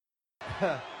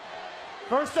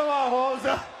First of all, Holmes,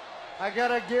 I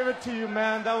gotta give it to you,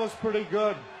 man. That was pretty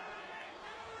good.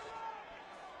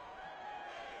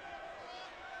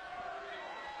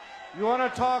 You wanna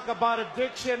talk about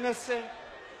addiction, ese?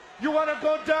 You wanna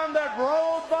go down that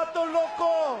road, vato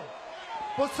loco?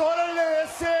 Pues órale,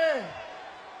 ese.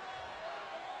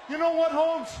 You know what,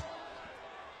 Holmes?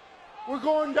 We're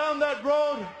going down that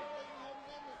road.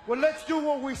 Well, let's do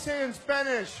what we say in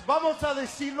Spanish. Vamos a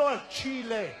decirlo al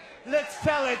chile. Let's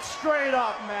tell it straight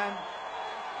up, man.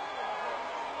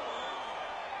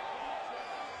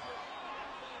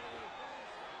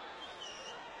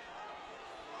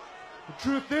 The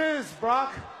truth is,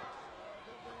 Brock,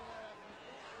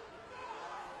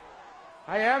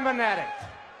 I am an addict.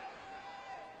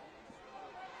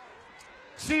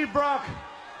 See, Brock,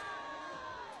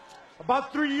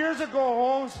 about 3 years ago,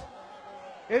 Holmes,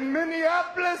 in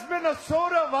Minneapolis,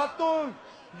 Minnesota, vato,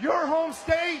 your home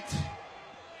state.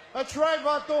 That's right,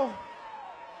 vato.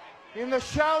 In the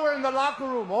shower, in the locker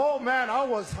room. Oh, man, I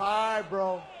was high,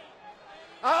 bro.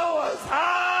 I was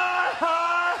high,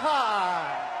 high,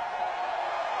 high.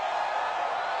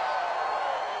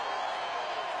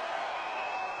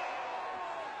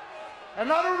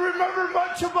 And I don't remember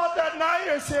much about that night,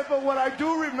 I said, but what I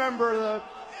do remember,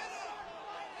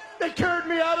 they carried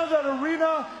me out of that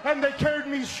arena and they carried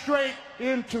me straight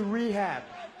into rehab.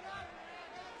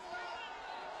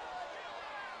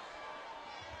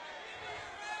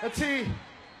 And see,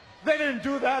 they didn't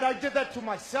do that. I did that to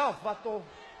myself, vato.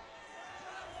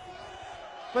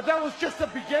 But that was just the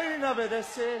beginning of it,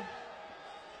 ese.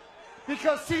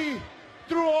 Because see,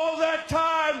 through all that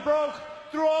time, bro,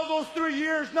 through all those 3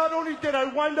 years, not only did I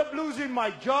wind up losing my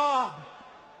job,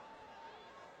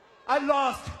 I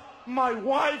lost my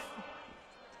wife,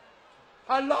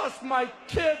 I lost my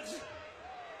kids,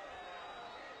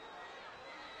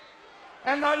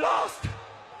 and I lost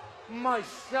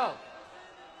myself.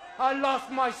 I lost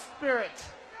my spirit.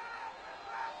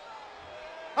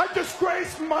 I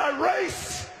disgraced my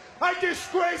race, I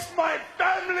disgraced my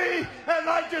family, and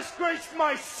I disgraced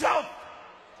myself.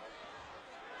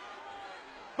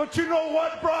 But you know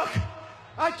what, Brock?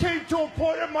 I came to a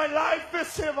point in my life,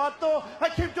 vato. I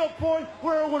came to a point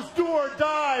where it was do or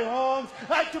die, Holmes.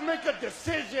 I had to make a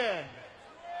decision.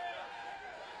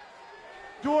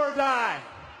 Do or die.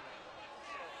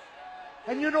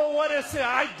 And you know what,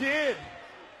 I did.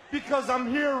 Because I'm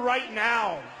here right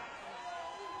now.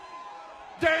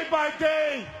 Day by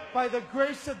day, by the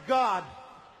grace of God,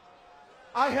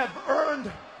 I have earned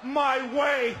my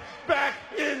way back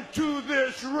into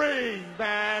this ring,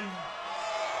 man.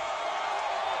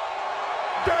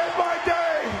 Day by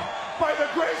day, by the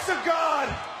grace of God,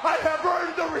 I have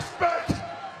earned the respect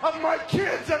of my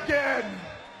kids again.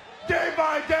 Day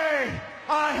by day,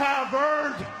 I have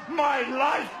earned my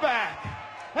life back.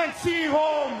 And see,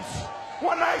 Holmes,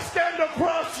 when I stand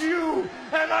across you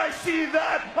and I see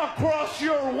that across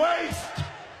your waist,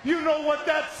 you know what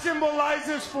that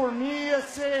symbolizes for me, I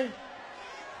say?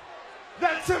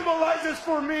 That symbolizes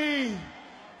for me,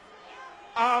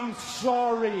 I'm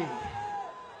sorry.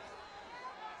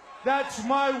 That's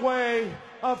my way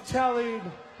of telling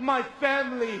my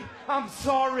family, I'm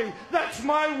sorry. That's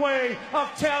my way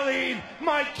of telling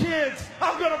my kids,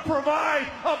 I'm going to provide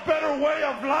a better way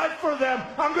of life for them.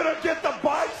 I'm going to get the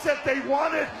bikes that they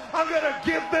wanted. I'm going to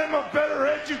give them a better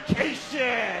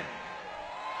education.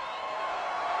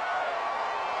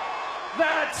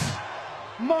 That's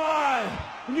my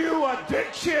new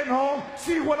addiction, home.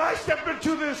 See, when I step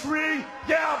into this ring,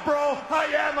 yeah, bro, I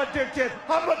am addicted.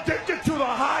 I'm addicted to the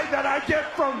high that I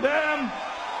get from them.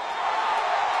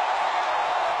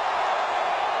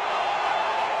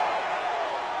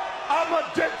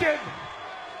 I'm addicted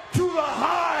to the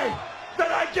high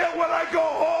that I get when I go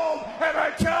home and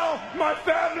I tell my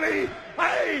family,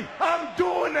 hey, I'm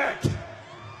doing it.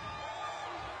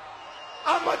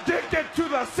 I'm addicted to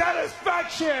the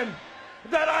satisfaction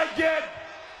that I get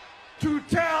to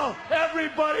tell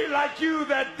everybody like you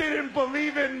that didn't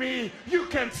believe in me, you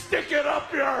can stick it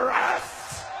up your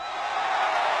ass.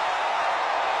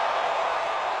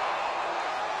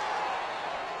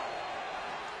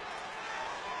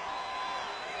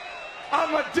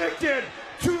 I'm addicted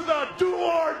to the do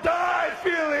or die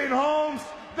feeling, Holmes,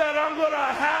 that I'm going to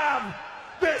have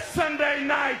this Sunday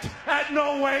night at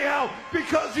No Way Out.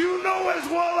 Because you know as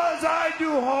well as I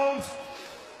do, Holmes,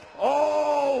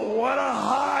 oh, what a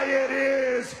high it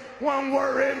is when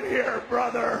we're in here,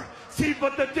 brother. See,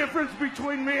 but the difference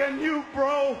between me and you,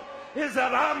 bro, is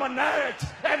that I'm an addict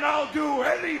and I'll do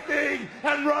anything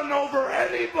and run over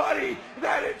anybody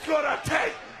that it's going to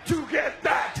take to get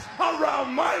that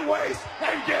around my waist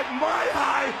and get my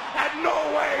high at No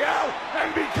Way Out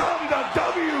and become the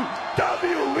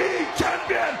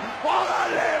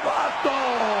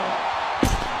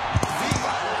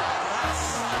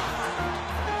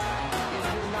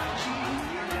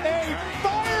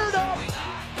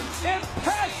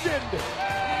friend,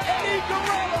 Eddie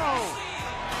Guerrero.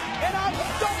 And on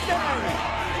Sunday,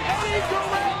 Eddie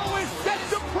Guerrero is set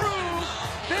to prove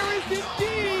there is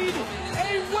indeed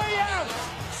a way out.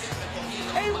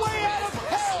 A way out of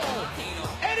hell.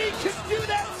 Eddie can do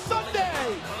that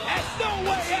Sunday at No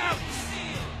Way Out.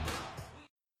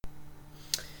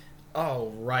 All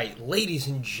right, ladies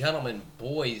and gentlemen,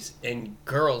 boys and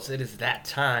girls, it is that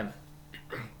time.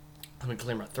 Let me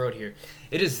clear my throat here.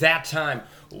 It is that time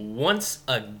once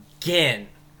again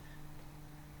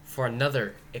for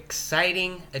another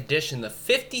exciting edition, the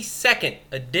 52nd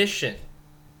edition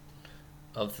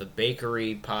of the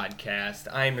Bakery Podcast.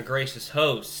 I am your gracious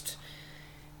host,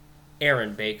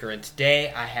 Aaron Baker, and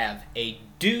today I have a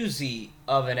doozy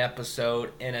of an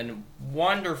episode and a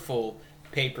wonderful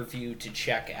pay-per-view to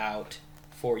check out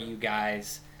for you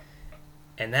guys,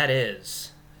 and that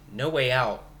is No Way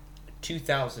Out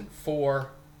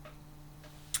 2004.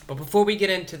 But before we get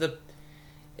into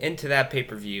that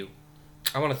pay-per-view,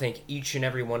 I want to thank each and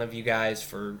every one of you guys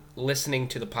for listening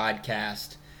to the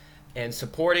podcast and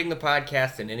supporting the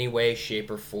podcast in any way,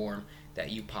 shape, or form that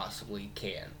you possibly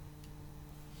can.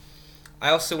 I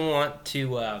also want to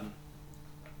what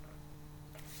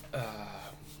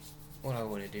do I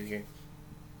want to do here?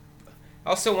 I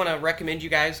also want to recommend you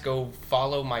guys go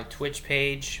follow my Twitch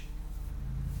page,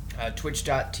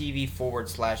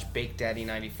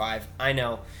 twitch.tv/BakeDaddy95. I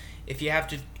know, if you have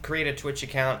to create a Twitch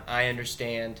account, I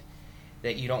understand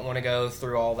that you don't want to go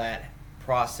through all that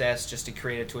process just to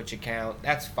create a Twitch account.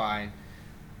 That's fine.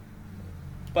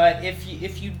 But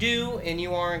if you do and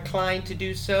you are inclined to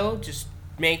do so, just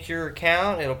make your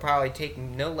account. It'll probably take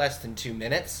no less than 2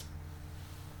 minutes.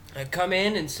 Come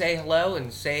in and say hello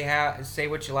and say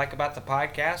what you like about the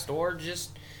podcast, or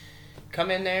just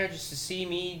come in there just to see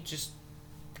me just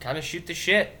kind of shoot the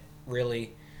shit,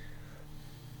 really.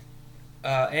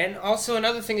 And also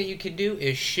another thing that you could do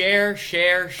is share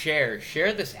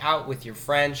this out with your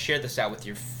friends, share this out with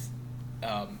your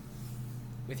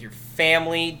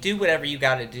family. Do whatever you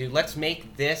got to do. Let's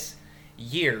make this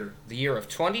year, the year of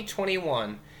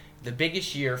 2021, the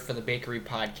biggest year for the Bakery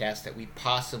Podcast that we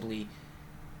possibly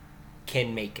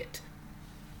can make it.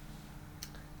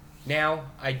 Now,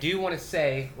 I do want to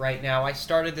say right now, I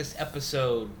started this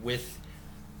episode with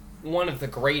one of the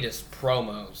greatest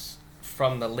promos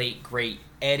from the late, great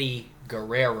Eddie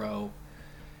Guerrero.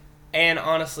 And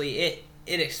honestly, it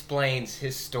explains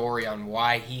his story on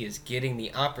why he is getting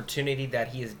the opportunity that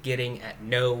he is getting at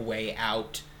No Way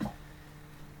Out.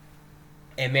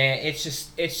 And man, it's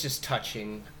just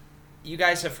touching. You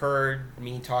guys have heard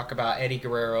me talk about Eddie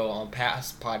Guerrero on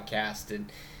past podcasts,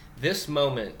 and this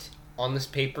moment on this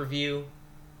pay-per-view,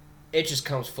 it just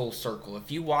comes full circle. If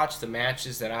you watch the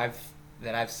matches that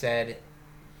I've said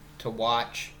to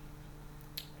watch,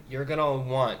 you're gonna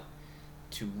want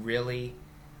to really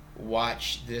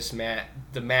watch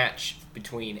the match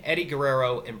between Eddie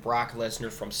Guerrero and Brock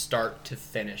Lesnar from start to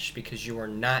finish, because you are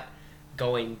not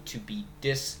going to be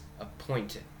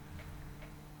disappointed.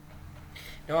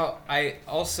 Now, I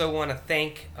also want to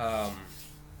thank you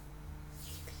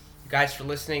guys for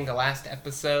listening to last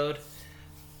episode.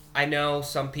 I know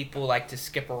some people like to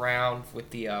skip around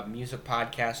with the music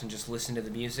podcast and just listen to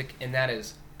the music, and that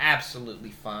is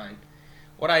absolutely fine.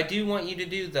 What I do want you to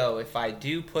do, though, if I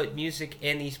do put music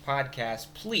in these podcasts,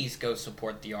 please go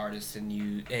support the artists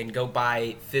and go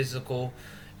buy physical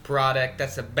product.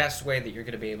 That's the best way that you're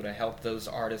going to be able to help those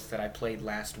artists that I played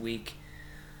last week.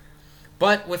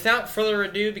 But without further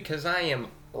ado, because I am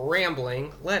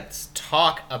rambling, let's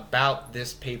talk about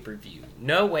this pay-per-view.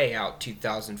 No Way Out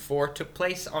 2004 took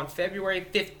place on February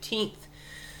 15th,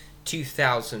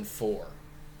 2004.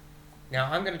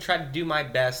 Now, I'm going to try to do my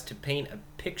best to paint a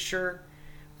picture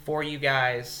for you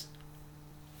guys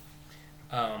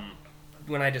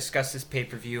when I discuss this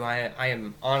pay-per-view. I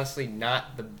am honestly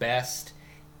not the best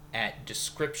at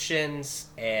descriptions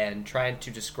and trying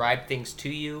to describe things to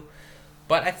you,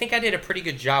 but I think I did a pretty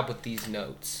good job with these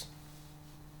notes.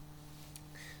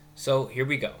 So here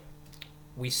we go.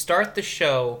 We start the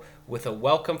show with a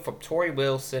welcome from Tori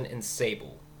Wilson and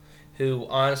Sable, who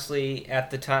honestly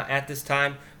at this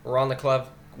time were on the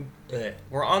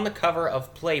cover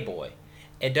of Playboy,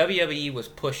 and WWE was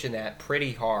pushing that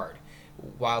pretty hard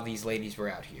while these ladies were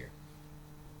out here.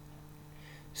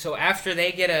 So after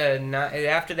they get a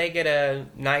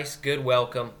nice good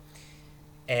welcome,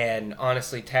 and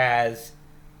honestly Taz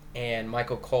and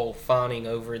Michael Cole fawning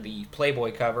over the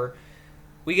Playboy cover,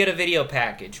 we get a video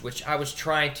package, which I was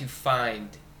trying to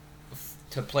find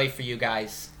to play for you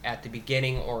guys at the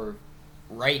beginning, or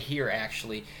right here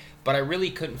actually, but I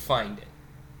really couldn't find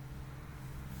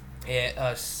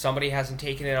it. Somebody hasn't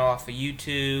taken it off of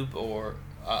YouTube, or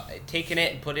taken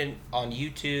it and put it on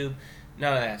YouTube.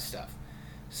 None of that stuff.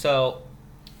 So,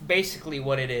 basically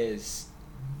what it is,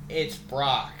 it's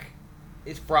Brock.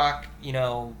 It's Brock, you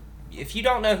know. If you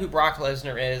don't know who Brock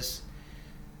Lesnar is,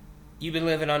 you've been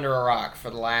living under a rock for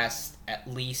the last, at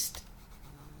least,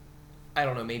 I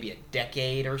don't know, maybe a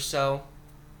decade or so.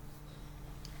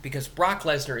 Because Brock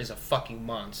Lesnar is a fucking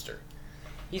monster.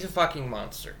 He's a fucking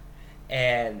monster.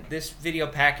 And this video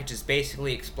package is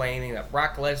basically explaining that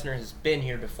Brock Lesnar has been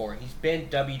here before. He's been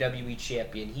WWE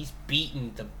Champion. He's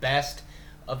beaten the best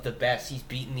of the best. He's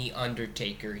beaten The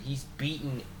Undertaker. He's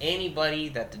beaten anybody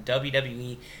that the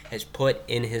WWE has put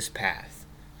in his path.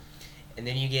 And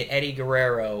then you get Eddie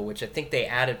Guerrero, which I think they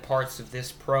added parts of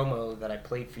this promo that I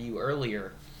played for you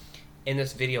earlier in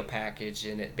this video package.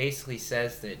 And it basically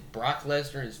says that Brock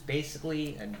Lesnar is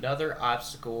basically another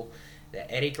obstacle that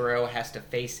Eddie Guerrero has to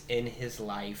face in his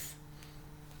life.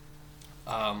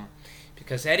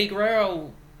 Because Eddie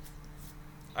Guerrero,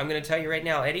 I'm going to tell you right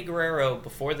now, Eddie Guerrero,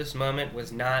 before this moment,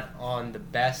 was not on the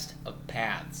best of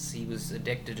paths. He was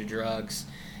addicted to drugs.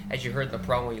 As you heard in the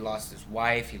promo, he lost his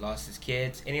wife, he lost his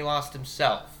kids, and he lost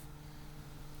himself.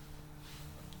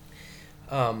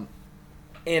 And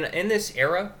in this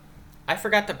era, I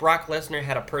forgot that Brock Lesnar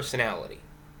had a personality.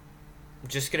 I'm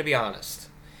just going to be honest.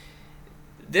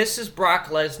 This is Brock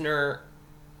Lesnar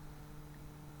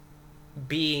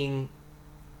being...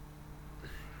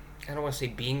 I don't want to say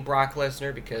being Brock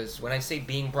Lesnar, because when I say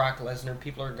being Brock Lesnar,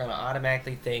 people are going to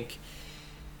automatically think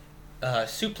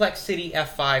Suplex City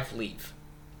F5 leave.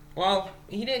 Well,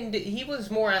 he didn't. He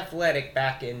was more athletic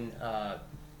back in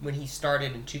when he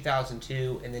started in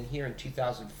 2002, and then here in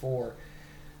 2004.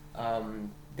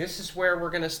 This is where we're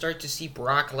going to start to see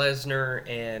Brock Lesnar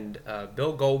and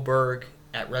Bill Goldberg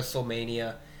at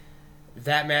WrestleMania.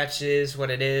 That match is what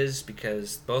it is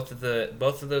because both of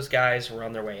those guys were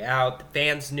on their way out. The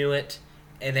fans knew it,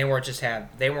 and they weren't going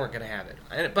to have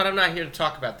it. But I'm not here to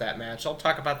talk about that match. I'll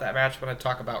talk about that match when I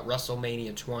talk about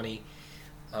WrestleMania 20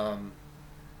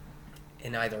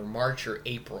 in either March or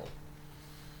April,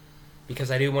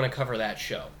 because I do want to cover that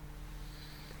show.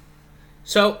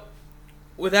 So,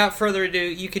 without further ado,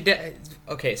 you could...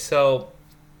 okay, so...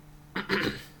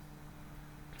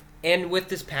 And with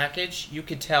this package, you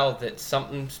could tell that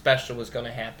something special was going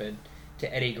to happen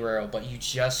to Eddie Guerrero, but you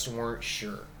just weren't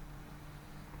sure.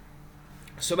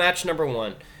 So match number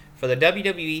 1 for the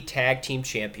WWE Tag Team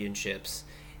Championships.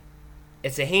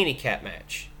 It's a handicap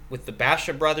match with the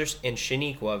Basha Brothers and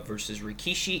Shaniqua versus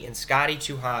Rikishi and Scotty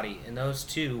 2 Hotty, and those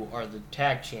two are the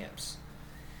tag champs.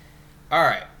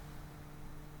 Alright,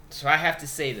 so I have to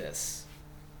say this.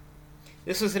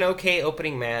 This was an okay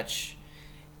opening match.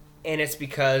 And it's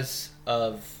because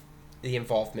of the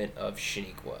involvement of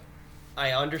Shaniqua.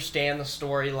 I understand the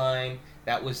storyline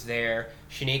that was there.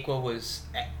 Shaniqua was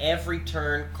at every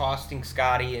turn costing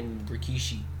Scotty and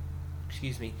Rikishi,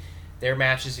 their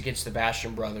matches against the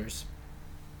Bastion brothers.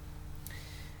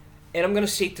 And I'm going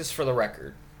to state this for the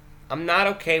record. I'm not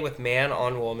okay with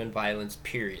man-on-woman violence,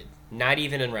 period. Not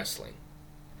even in wrestling.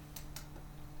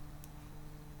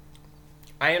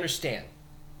 I understand.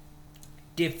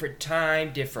 Different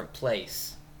time, different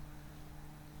place.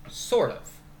 Sort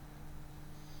of.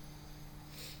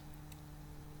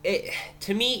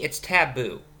 To me, it's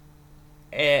taboo.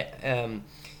 We're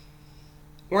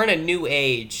in a new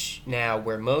age now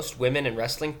where most women in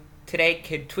wrestling today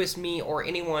could twist me or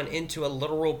anyone into a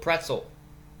literal pretzel.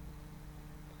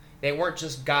 They weren't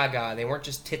just gaga. They weren't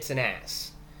just tits and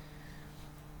ass.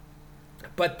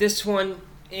 But this one,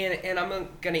 and I'm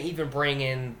going to even bring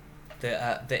in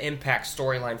the Impact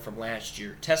storyline from last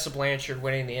year. Tessa Blanchard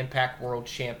winning the Impact World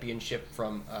Championship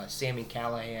from Sami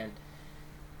Callihan.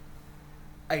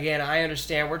 Again, I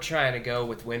understand we're trying to go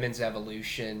with women's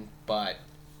evolution, but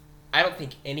I don't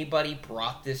think anybody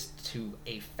brought this to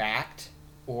a fact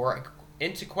or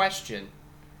into question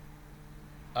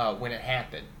when it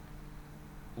happened.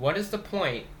 What is the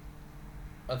point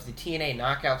of the TNA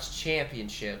Knockouts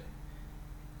Championship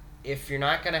if you're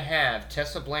not going to have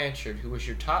Tessa Blanchard, who was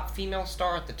your top female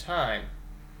star at the time,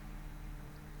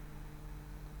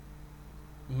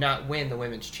 not win the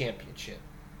women's championship?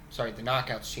 Sorry, the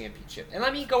Knockouts Championship. And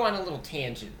let me go on a little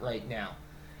tangent right now.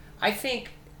 I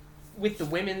think with the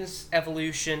women's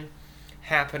evolution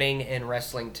happening in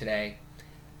wrestling today,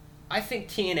 I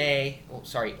think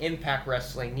Impact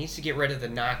Wrestling needs to get rid of the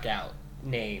Knockout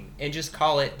name and just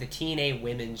call it the TNA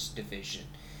Women's Division.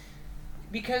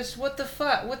 Because what the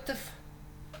fuck?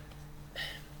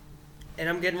 And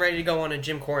I'm getting ready to go on a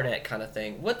Jim Cornette kind of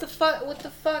thing. What the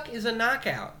fuck is a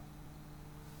knockout?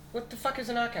 What the fuck is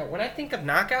a knockout? When I think of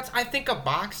knockouts, I think of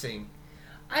boxing.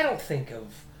 I don't think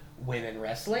of women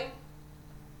wrestling.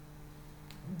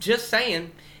 Just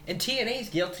saying. And TNA's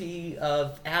guilty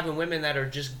of having women that are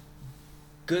just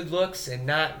good looks and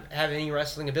not having any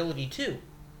wrestling ability too.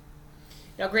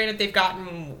 Now, granted, they've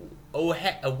gotten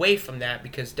away from that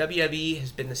because WWE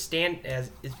has been is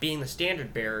being the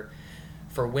standard bearer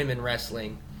for women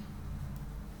wrestling,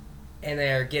 and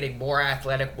they're getting more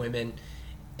athletic women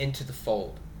into the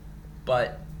fold.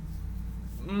 But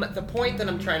the point that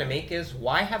I'm trying to make is,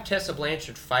 why have Tessa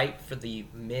Blanchard fight for the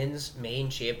men's main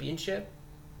championship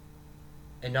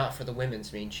and not for the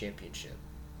women's main championship?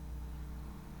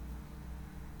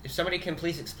 If somebody can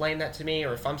please explain that to me,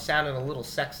 or if I'm sounding a little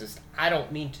sexist, I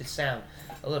don't mean to sound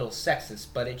a little sexist,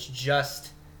 but it's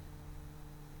just,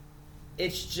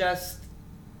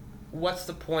 what's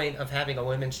the point of having a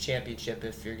women's championship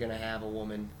if you're going to have a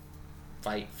woman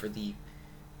fight for the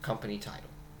company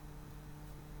title?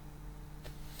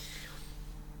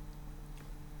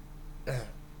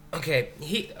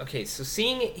 So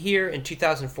seeing it here in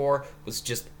 2004 was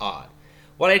just odd.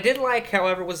 What I did like,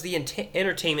 however, was the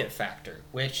entertainment factor,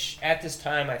 which at this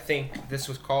time, I think this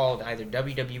was called either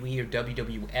WWE or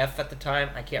WWF at the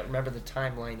time. I can't remember the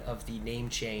timeline of the name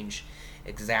change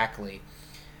exactly.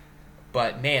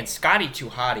 But man, Scotty 2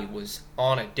 Hotty was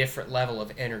on a different level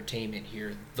of entertainment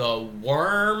here. The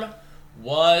worm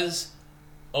was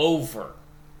over.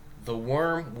 The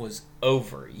worm was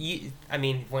over.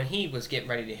 When he was getting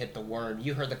ready to hit the worm,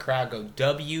 you heard the crowd go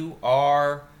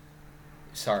W-R...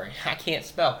 Sorry, I can't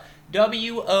spell.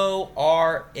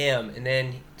 W-O-R-M. And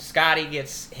then Scotty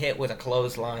gets hit with a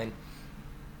clothesline.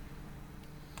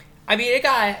 It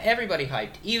got everybody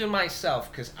hyped, even myself,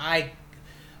 because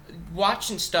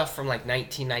watching stuff from like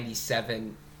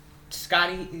 1997,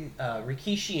 Scotty,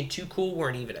 Rikishi, and Too Cool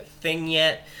weren't even a thing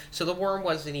yet, so the worm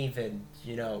wasn't even,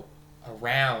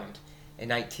 around in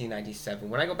 1997.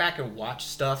 When I go back and watch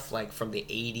stuff like from the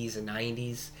 80s and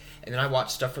 90s, and then I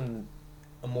watch stuff from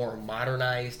a more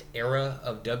modernized era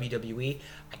of WWE,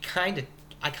 I kind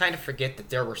of forget that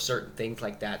there were certain things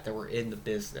like that were in the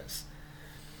business.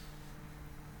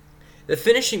 The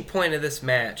finishing point of this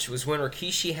match was when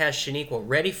Rikishi has Shaniqua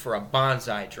ready for a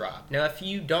bonsai drop. Now, if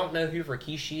you don't know who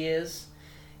Rikishi is,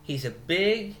 he's a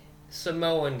big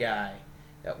Samoan guy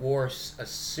that wore a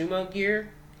sumo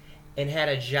gear and had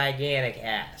a gigantic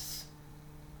ass.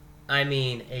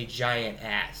 A giant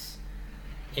ass.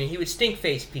 And he would stink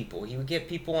face people. He would get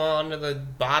people onto the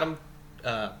bottom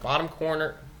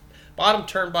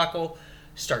turnbuckle,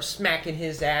 start smacking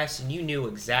his ass, and you knew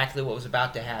exactly what was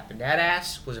about to happen. That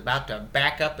ass was about to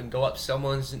back up and go up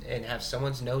and have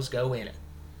someone's nose go in it.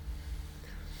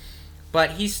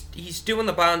 But he's doing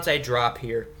the bonsai drop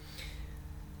here,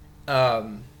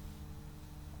 and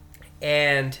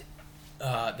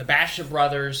the Basham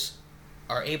brothers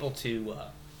are able to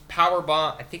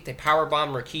powerbomb. I think they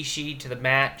powerbomb Rikishi to the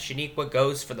mat. Shaniqua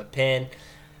goes for the pin.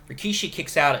 Rikishi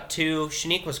kicks out at 2.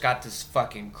 Shaniqua's got this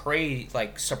fucking crazy,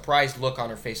 surprised look on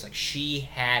her face, like she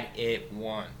had it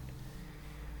won.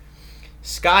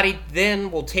 Scotty 2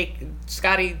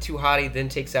 Hotty then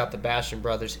takes out the Basham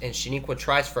brothers, and Shaniqua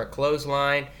tries for a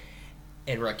clothesline,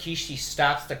 and Rikishi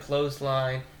stops the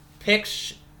clothesline,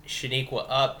 picks Shaniqua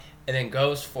up, and then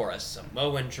goes for a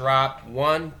Samoan drop.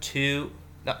 1, 2.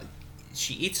 No,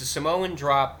 she eats a Samoan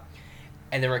drop,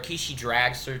 and then Rikishi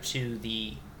drags her to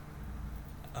the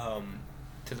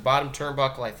bottom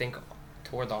turnbuckle, I think,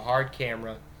 toward the hard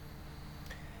camera,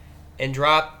 and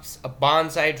drops a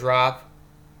bonsai drop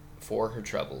for her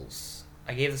troubles.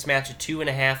 I gave this match a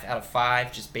 2.5 out of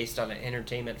 5, just based on an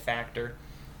entertainment factor.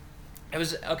 It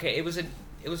was okay. It was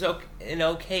an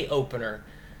okay opener,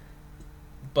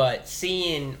 but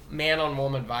seeing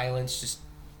man-on-woman violence just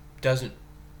doesn't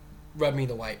rub me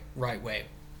the right way.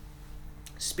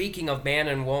 Speaking of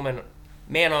man-on-woman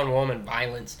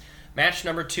violence, match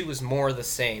number 2 is more of the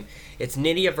same. It's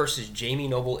Nydia versus Jamie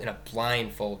Noble in a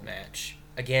blindfold match.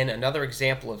 Again, another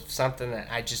example of something that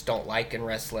I just don't like in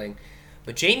wrestling.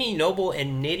 But Jamie Noble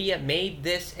and Nydia made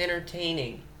this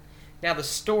entertaining. Now, the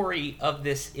story of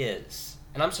this is,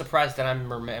 and I'm surprised that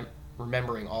I'm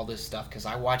remembering all this stuff, because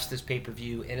I watched this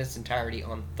pay-per-view in its entirety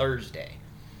on Thursday.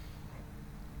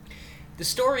 The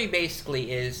story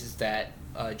basically is that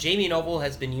Jamie Noble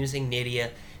has been using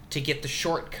Nydia to get the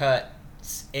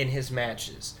shortcuts in his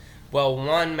matches. Well,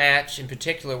 one match in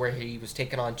particular where he was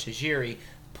taking on Tajiri,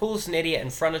 pulls Nydia in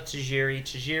front of Tajiri.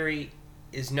 Tajiri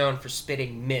is known for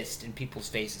spitting mist in people's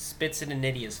faces. Spits it in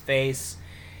Nydia's face,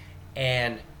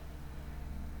 and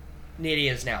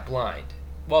Nydia is now blind.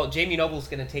 Well, Jamie Noble's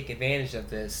going to take advantage of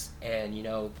this and,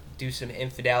 do some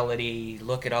infidelity,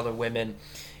 look at other women,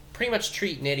 pretty much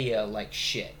treat Nydia like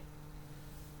shit.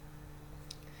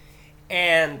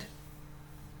 And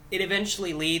it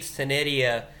eventually leads to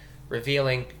Nydia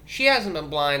revealing she hasn't been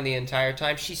blind the entire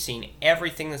time. She's seen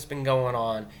everything that's been going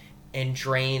on, and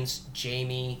drains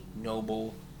Jamie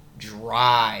Noble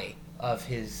dry of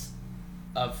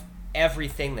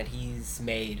everything that he's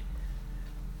made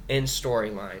in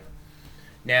storyline.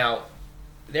 Now,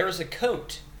 there was a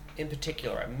coat in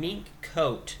particular, a mink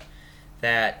coat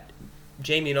that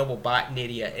Jamie Noble bought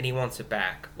Nydia, and he wants it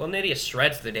back. Well, Nydia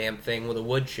shreds the damn thing with a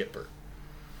wood chipper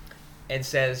and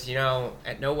says,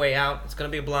 at No Way Out, it's going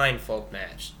to be a blindfold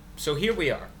match. So here we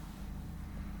are.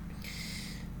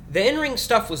 The in-ring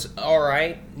stuff was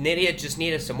alright. Nydia just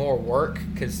needed some more work,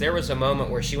 because there was a moment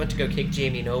where she went to go kick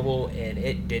Jamie Noble, and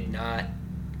it did not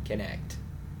connect.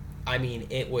 I mean,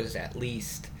 it was at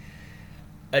least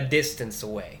a distance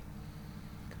away.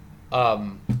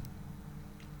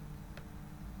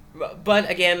 But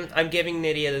again, I'm giving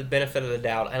Nydia the benefit of the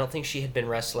doubt. I don't think she had been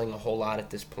wrestling a whole lot at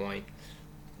this point.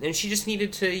 And she just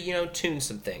needed to, tune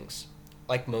some things,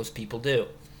 like most people do.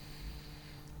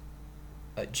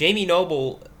 Jamie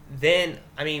Noble, then,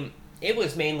 it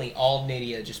was mainly all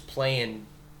Nydia just playing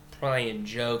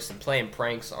jokes and playing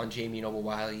pranks on Jamie Noble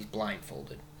while he's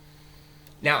blindfolded.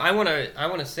 Now, I want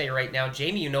to say right now,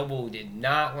 Jamie Noble did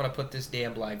not want to put this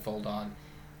damn blindfold on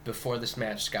before this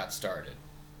match got started.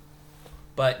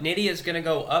 But Nydia's going to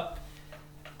go up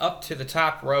to the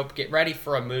top rope, get ready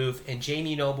for a move, and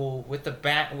Jamie Noble with the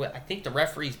back, I think the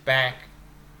referee's back.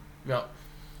 No,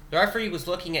 the referee was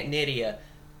looking at Nydia.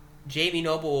 Jamie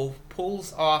Noble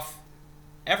pulls off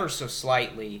ever so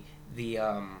slightly the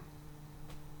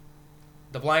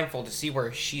blindfold to see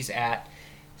where she's at,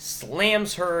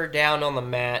 slams her down on the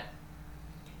mat,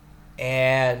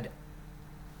 and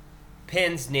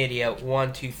pins Nydia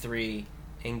 1, 2, 3,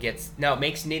 and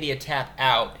makes Nydia tap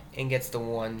out and gets the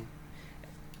 1,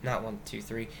 not 1, 2,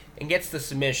 3, and gets the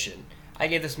submission. I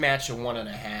give this match a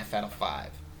 1.5 out of 5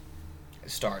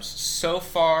 stars. So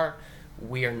far,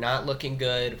 we are not looking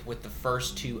good with the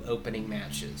first 2 opening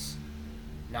matches.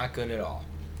 Not good at all.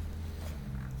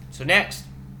 So next,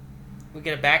 we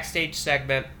get a backstage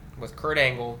segment with Kurt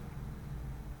Angle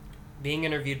being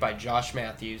interviewed by Josh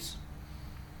Matthews,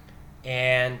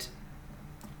 and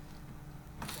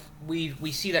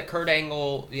we see that Kurt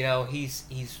Angle,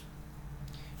 he's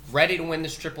ready to win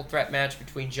this triple threat match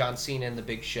between John Cena and The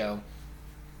Big Show.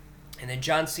 And then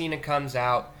John Cena comes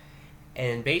out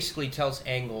and basically tells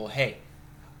Angle, hey,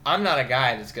 I'm not a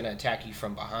guy that's going to attack you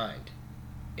from behind.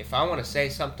 If I want to say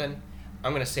something,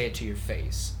 I'm going to say it to your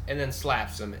face. And then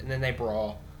slaps him, and then they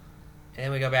brawl. And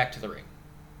then we go back to the ring.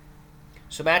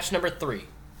 So match number 3.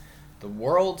 The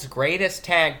world's greatest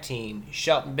tag team,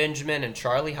 Shelton Benjamin and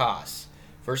Charlie Haas,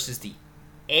 versus the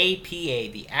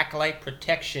APA, the Acolyte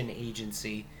Protection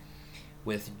Agency,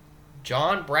 with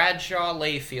John Bradshaw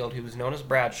Layfield, who was known as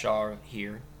Bradshaw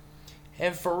here,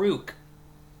 and Farouk.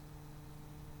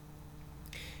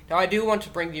 Now, I do want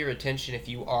to bring to your attention, if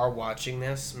you are watching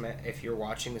this, if you're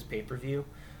watching this pay-per-view,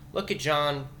 look at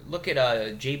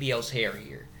JBL's hair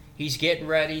here. He's getting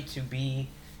ready to be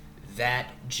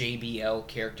that JBL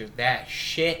character, that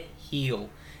shit heel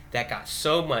that got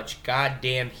so much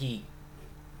goddamn heat.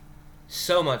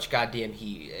 So much goddamn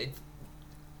heat.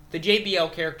 The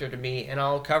JBL character to me, and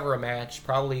I'll cover a match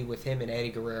probably with him and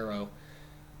Eddie Guerrero.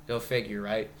 Go figure,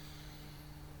 right?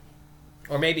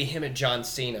 Or maybe him and John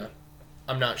Cena.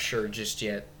 I'm not sure just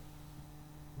yet.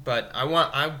 But I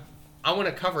want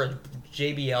to cover a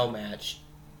JBL match.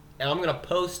 And I'm going to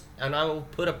post, and I will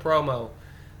put a promo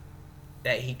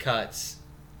that he cuts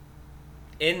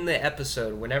in the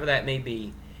episode, whenever that may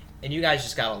be. And you guys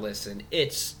just got to listen.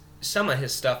 Some of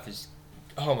his stuff is,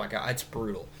 oh my god, it's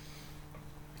brutal.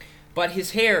 But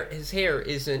his hair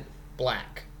isn't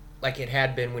black like it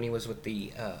had been when he was with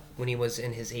when he was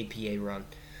in his APA run.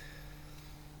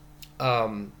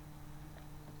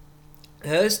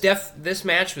 This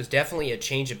match was definitely a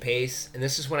change of pace, and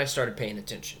this is when I started paying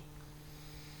attention.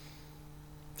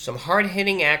 Some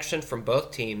hard-hitting action from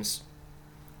both teams,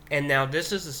 and now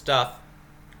this is the stuff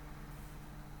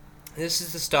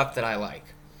that I like.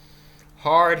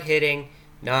 Hard-hitting,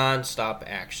 non-stop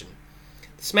action.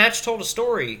 This match told a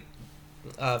story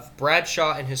of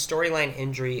Bradshaw and his storyline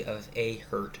injury of a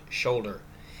hurt shoulder,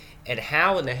 and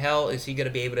how in the hell is he going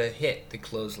to be able to hit the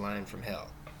clothesline from hell.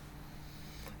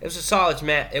 It was a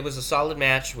solid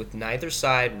match with neither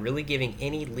side really giving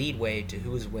any leadway to who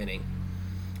was winning.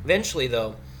 Eventually,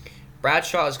 though,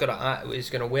 Bradshaw is going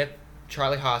to whip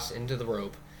Charlie Haas into the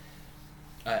rope.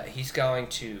 He's going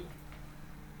to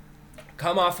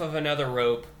come off of another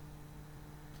rope,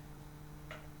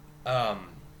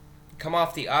 come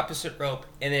off the opposite rope,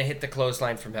 and then hit the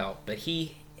clothesline from hell. But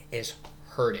he is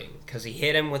hurting because he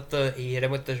hit him with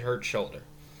the hurt shoulder.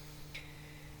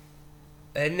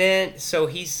 And then, so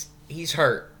he's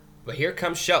hurt. But here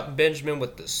comes Shelton Benjamin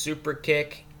with the super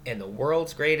kick, and the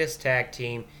world's greatest tag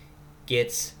team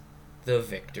gets the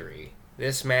victory.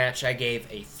 This match I gave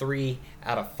a 3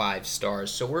 out of 5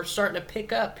 stars. So we're starting to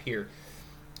pick up here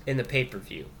in the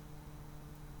pay-per-view.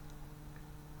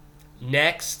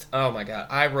 Next, oh my god,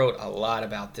 I wrote a lot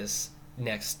about this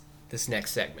next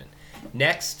segment.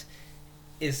 Next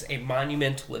is a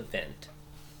monumental event.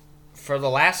 For the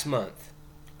last month,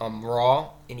 on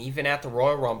Raw and even at the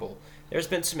Royal Rumble, there's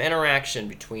been some interaction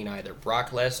between either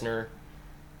Brock Lesnar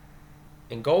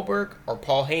and Goldberg or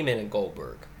Paul Heyman and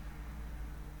Goldberg.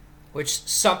 Which,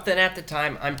 something at the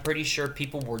time, I'm pretty sure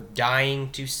people were dying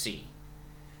to see.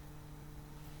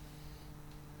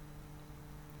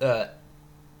 But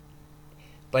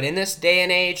in this day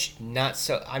and age, not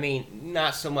so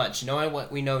much. Knowing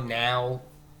what we know now,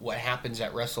 what happens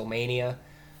at WrestleMania,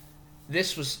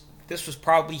 this was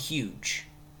probably huge.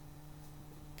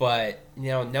 But,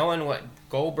 knowing what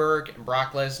Goldberg and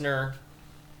Brock Lesnar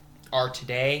are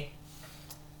today,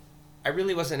 I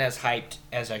really wasn't as hyped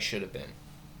as I should have been.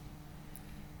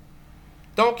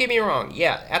 Don't get me wrong,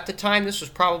 yeah, at the time this was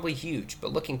probably huge,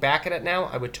 but looking back at it now,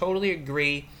 I would totally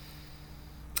agree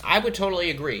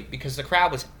because the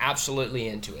crowd was absolutely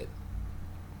into it.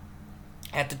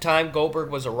 At the time,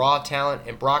 Goldberg was a Raw talent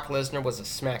and Brock Lesnar was a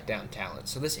SmackDown talent.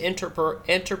 So this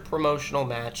inter-promotional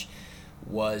match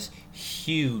was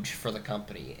huge for the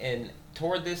company. And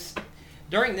during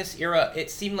this era, it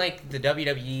seemed like the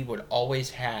WWE would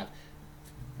always have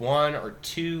 1 or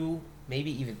 2,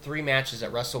 maybe even 3 matches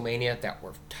at WrestleMania that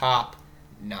were top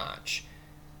notch,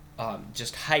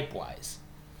 just hype-wise.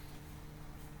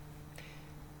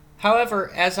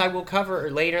 However, as I will cover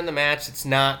later in the match, it's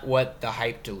not what the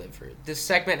hype delivered. This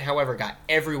segment, however, got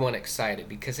everyone excited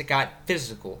because it got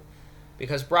physical.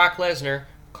 Because Brock Lesnar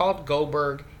called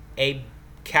Goldberg a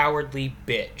cowardly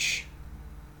bitch.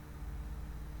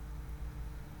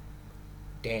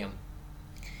 Damn.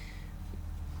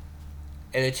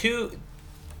 And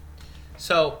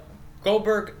So,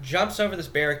 Goldberg jumps over this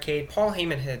barricade. Paul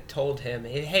Heyman had told him,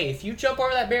 hey, if you jump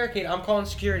over that barricade, I'm calling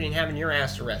security and having your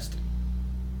ass arrested.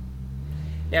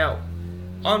 Now,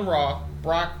 on Raw,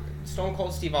 Stone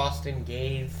Cold Steve Austin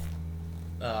gave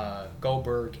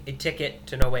Goldberg a ticket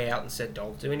to No Way Out and said,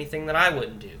 don't do anything that I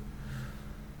wouldn't do.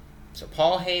 So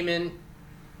Paul Heyman,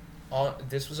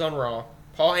 this was on Raw,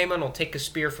 Paul Heyman will take a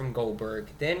spear from Goldberg.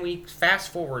 Then we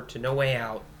fast forward to No Way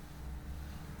Out,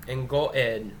 and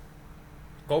Goldberg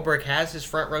has his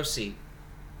front row seat.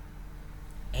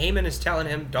 Heyman is telling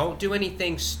him, don't do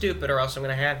anything stupid or else I'm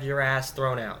going to have your ass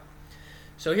thrown out.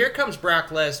 So here comes Brock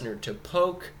Lesnar to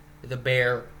poke the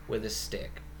bear with a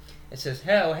stick. It says,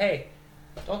 hey,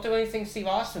 don't do anything Steve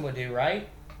Austin would do, right?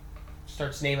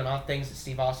 Starts naming off things that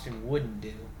Steve Austin wouldn't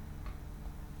do.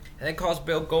 And then calls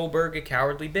Bill Goldberg a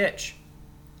cowardly bitch.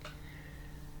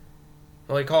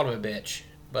 Well, he called him a bitch,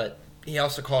 but he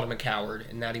also called him a coward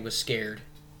and that he was scared.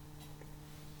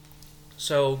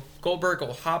 So Goldberg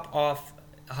will hop over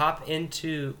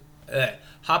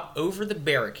the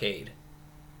barricade,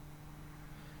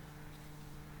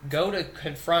 go to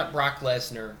confront Brock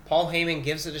Lesnar. Paul Heyman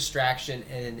gives a distraction,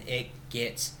 and it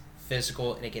gets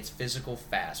physical, and it gets physical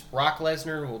fast. Brock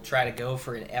Lesnar will try to go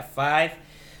for an F5.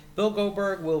 Bill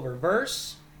Goldberg will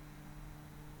reverse,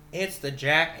 hits a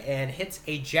jackknife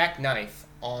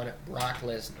on Brock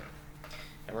Lesnar.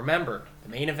 And remember, the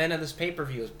main event of this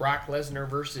pay-per-view is Brock Lesnar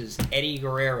versus Eddie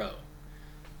Guerrero.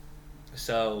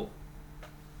 So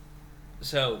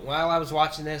while I was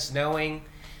watching this, knowing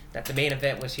that the main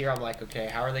event was here, I'm like, okay,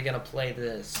 how are they going to play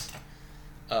this?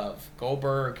 Of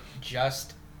Goldberg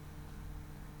just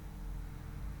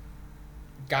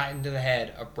got into the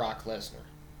head of Brock Lesnar.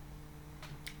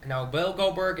 Now, Bill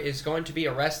Goldberg is going to be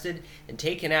arrested and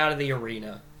taken out of the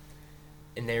arena.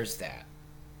 And there's that.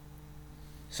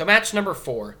 So match number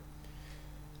 4.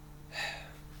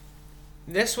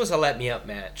 This was a let-me-up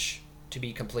match, to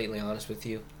be completely honest with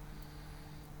you.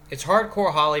 It's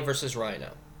Hardcore Holly versus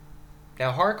Rhino.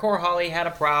 Now, Hardcore Holly had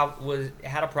a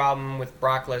problem with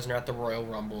Brock Lesnar at the Royal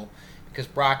Rumble because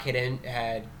Brock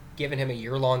had given him a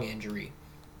year-long injury.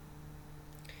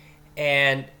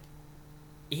 And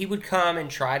he would come and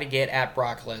try to get at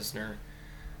Brock Lesnar,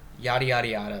 yada, yada,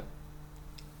 yada,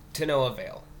 to no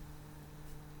avail.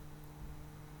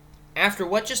 After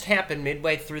what just happened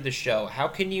midway through the show, how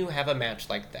can you have a match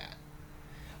like that?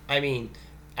 I mean,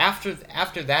 after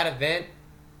that event,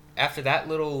 after that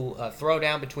little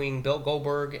throwdown between Bill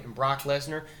Goldberg and Brock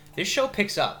Lesnar, this show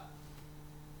picks up.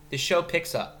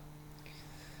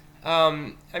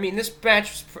 I mean, this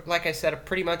match was, like I said,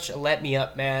 pretty much a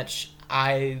let-me-up match.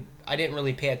 I I didn't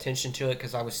really pay attention to it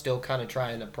because I was still kind of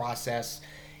trying to process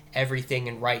everything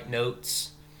and write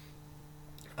notes.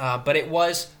 But it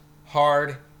was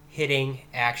hard-hitting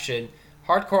action.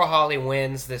 Hardcore Holly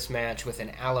wins this match with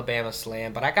an Alabama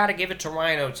slam, but I got to give it to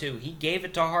Rhino, too. He gave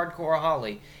it to Hardcore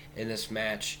Holly in this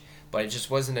match, but it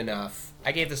just wasn't enough.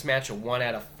 I gave this match a 1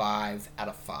 out of 5 out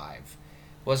of 5.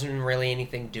 Wasn't really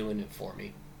anything doing it for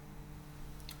me.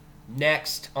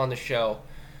 Next on the show,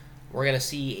 we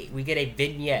get a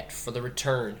vignette for the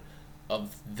return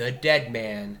of the Dead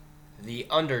Man, The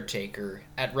Undertaker,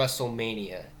 at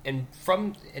WrestleMania. And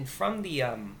from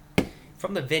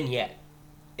the vignette,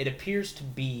 it appears to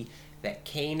be that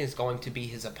Kane is going to be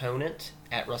his opponent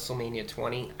at WrestleMania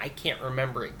 20. I can't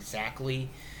remember exactly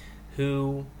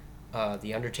who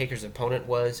The Undertaker's opponent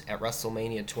was at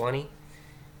WrestleMania 20.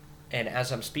 And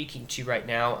as I'm speaking to you right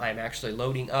now, I'm actually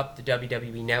loading up the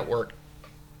WWE Network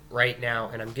right now,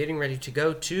 and I'm getting ready to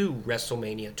go to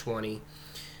WrestleMania 20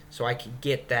 so I can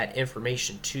get that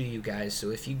information to you guys. So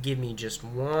if you give me just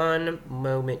one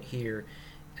moment here,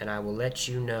 and I will let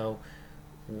you know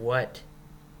what...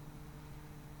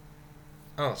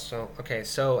 Oh, so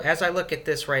as I look at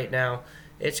this right now,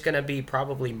 it's going to be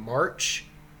probably March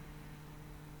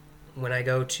when I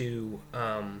go to...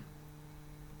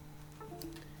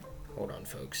 hold on,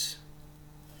 folks.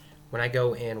 When I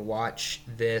go and watch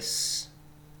this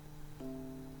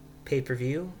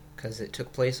pay-per-view, because it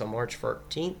took place on March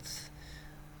 14th.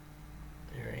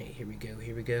 Alright, here we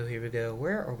go.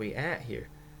 Where are we at here?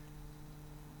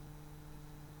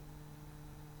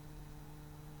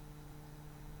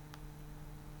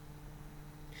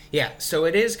 Yeah, so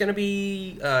it is going to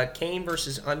be Kane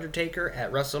versus Undertaker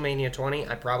at WrestleMania 20.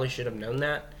 I probably should have known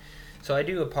that. So I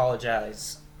do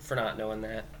apologize for not knowing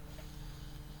that.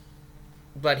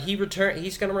 But he's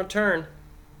going to return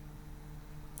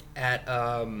at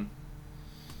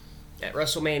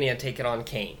WrestleMania, taking on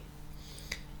Kane.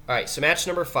 Alright, so match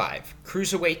number 5.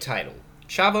 Cruiserweight title.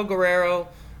 Chavo Guerrero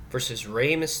versus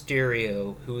Rey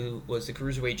Mysterio, who was the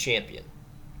Cruiserweight champion.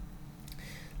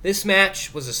 This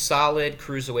match was a solid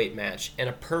Cruiserweight match, and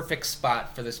a perfect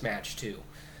spot for this match, too.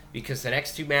 Because the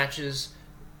next two matches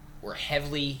were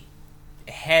heavy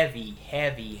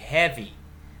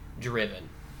driven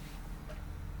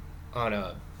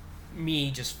on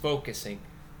me just focusing.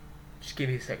 Just give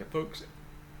me a second, folks.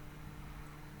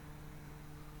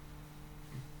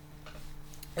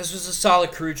 This was a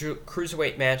solid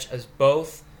cruiserweight match, as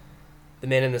both the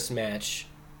men in this match...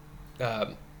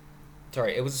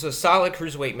 it was a solid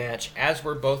cruiserweight match, as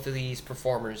were both of these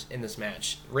performers in this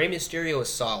match. Rey Mysterio is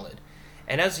solid.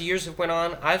 And as the years have went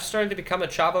on, I've started to become a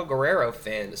Chavo Guerrero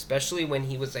fan, especially when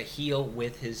he was a heel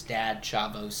with his dad,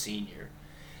 Chavo Sr.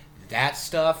 That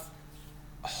stuff,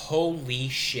 holy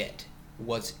shit,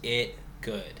 was it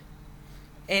good.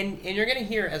 And you're going to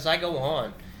hear as I go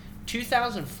on,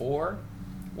 2004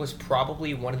 was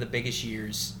probably one of the biggest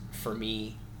years for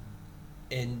me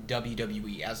in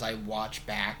WWE as I watch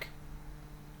back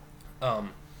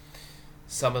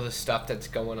some of the stuff that's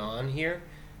going on here.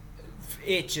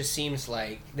 It just seems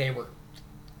like they were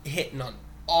hitting on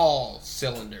all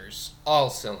cylinders.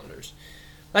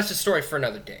 That's a story for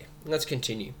another day. Let's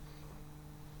continue.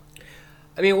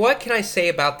 I mean, what can I say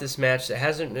about this match that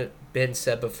hasn't been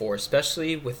said before,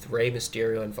 especially with Rey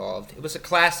Mysterio involved? It was a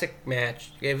classic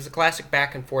match. It was a classic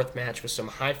back-and-forth match with some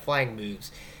high-flying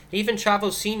moves. Even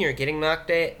Chavo Sr. getting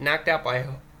knocked out by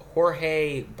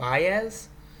Jorge Baez,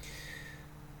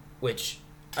 which,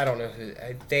 I don't know who...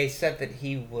 They said that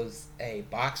he was a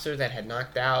boxer that had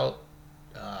knocked out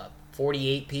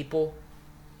 48 people,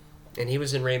 and he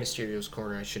was in Rey Mysterio's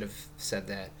corner. I should have said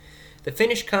that. The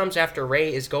finish comes after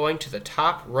Rey is going to the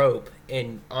top rope,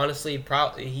 and honestly,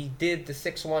 he did the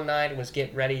 619 and was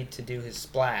getting ready to do his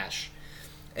splash.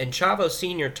 And Chavo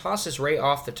Sr. tosses Rey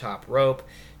off the top rope.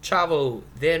 Chavo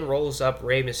then rolls up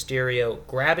Rey Mysterio,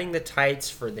 grabbing the tights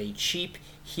for the cheap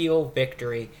heel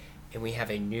victory, and we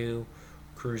have a new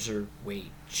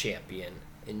Cruiserweight champion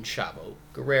in Chavo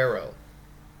Guerrero.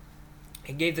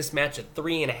 I gave this match a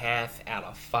 3.5 out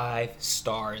of 5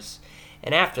 stars,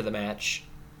 and after the match,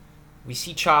 we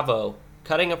see Chavo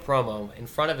cutting a promo in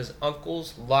front of his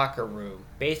uncle's locker room,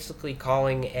 basically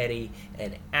calling Eddie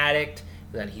an addict,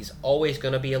 and that he's always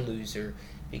going to be a loser,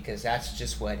 because that's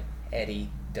just what Eddie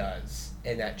does,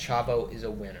 and that Chavo is a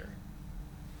winner.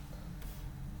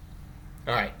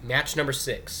 Alright, match number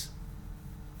 6.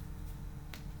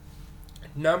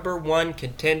 Number 1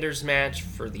 contenders match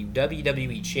for the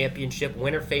WWE Championship.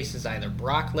 Winner faces either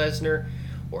Brock Lesnar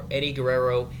or Eddie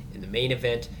Guerrero in the main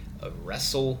event of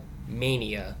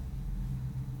WrestleMania,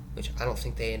 which I don't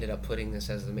think they ended up putting this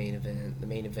as the main event. The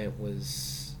main event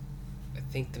was I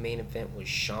think the main event was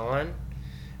Shawn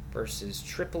versus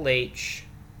Triple H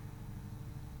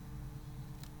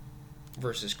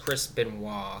versus Chris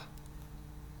Benoit.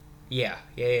 Yeah.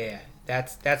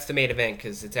 That's the main event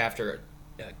because it's after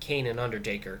Kane and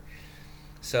Undertaker.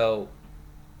 So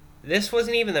this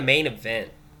wasn't even the main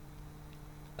event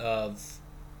of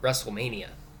WrestleMania.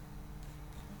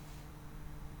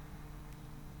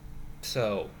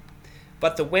 So,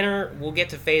 but the winner will get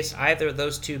to face either of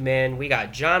those two men. We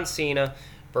got John Cena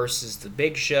versus The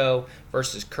Big Show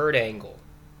versus Kurt Angle.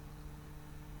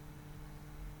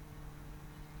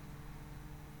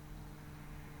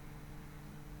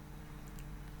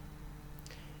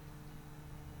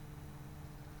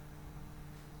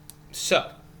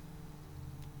 So,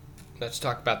 let's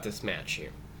talk about this match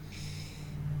here.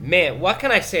 Man, what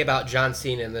can I say about John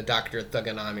Cena and the Dr.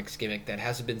 Thugonomics gimmick that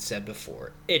hasn't been said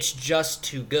before? It's just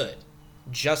too good.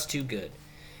 Just too good.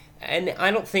 And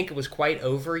I don't think it was quite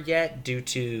over yet due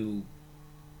to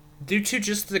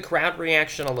just the crowd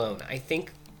reaction alone.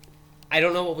 I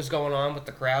don't know what was going on with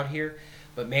the crowd here,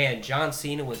 but man, John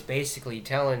Cena was basically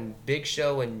telling Big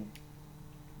Show and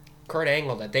Kurt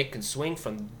Angle that they can swing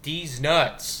from these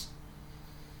nuts.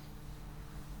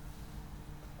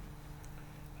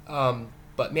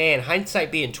 But man,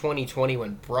 hindsight being 2020,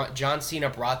 when John Cena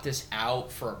brought this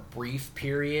out for a brief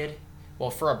period,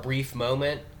 for a brief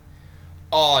moment,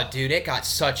 oh dude, it got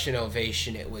such an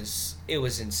ovation. It was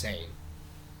insane.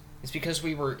 It's because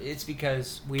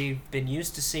we've been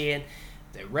used to seeing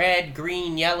the red,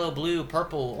 green, yellow, blue,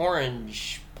 purple,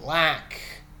 orange, black,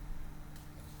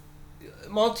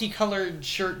 multicolored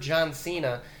shirt John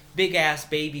Cena, big ass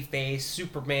baby face,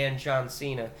 Superman John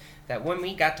Cena. That when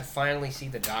we got to finally see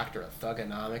the Doctor of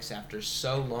Thugonomics after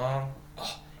so long,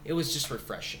 it was just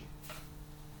refreshing.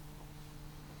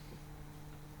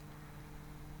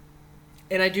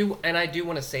 And I do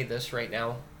want to say this right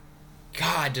now.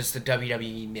 God, does the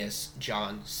WWE miss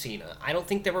John Cena? I don't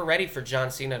think they were ready for John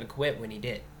Cena to quit when he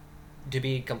did. To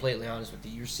be completely honest with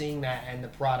you, you're seeing that in the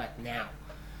product now.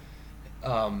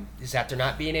 Is that they're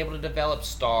not being able to develop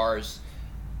stars,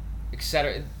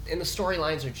 etc. And the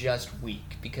storylines are just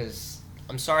weak because,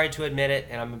 I'm sorry to admit it,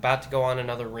 and I'm about to go on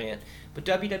another rant, but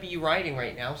WWE writing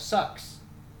right now sucks.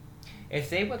 If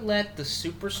they would let the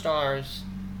superstars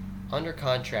under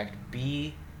contract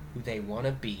be who they want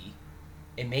to be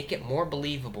and make it more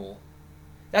believable,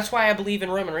 that's why I believe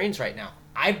in Roman Reigns right now.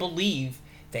 I believe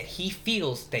that he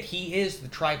feels that he is the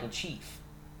tribal chief.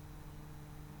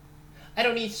 I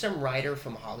don't need some writer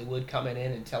from Hollywood coming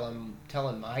in and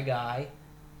telling my guy,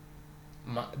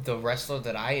 the wrestler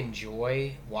that I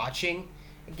enjoy watching,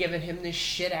 and giving him this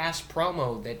shit-ass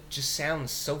promo that just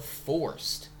sounds so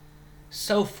forced.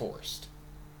 So forced.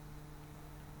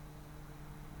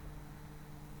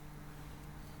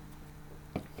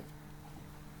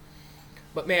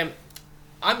 But man,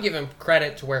 I'm giving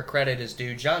credit to where credit is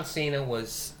due. John Cena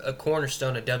was a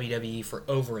cornerstone of WWE for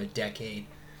over a decade.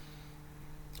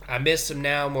 I miss him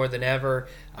now more than ever.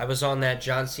 I was on that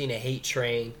John Cena hate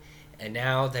train, and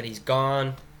now that he's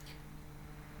gone,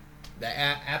 the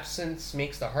absence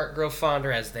makes the heart grow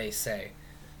fonder, as they say.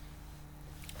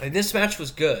 And this match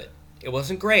was good. It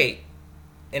wasn't great,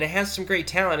 and it has some great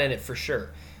talent in it for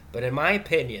sure. But in my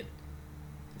opinion,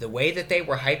 the way that they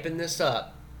were hyping this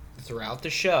up throughout the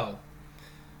show,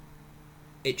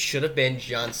 it should have been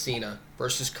John Cena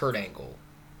versus Kurt Angle.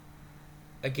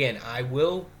 Again, I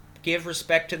will give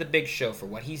respect to the Big Show for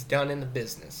what he's done in the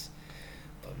business.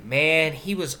 But man,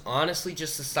 he was honestly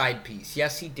just a side piece.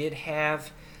 Yes, he did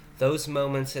have those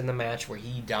moments in the match where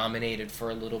he dominated for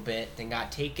a little bit, then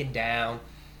got taken down.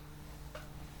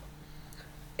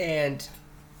 And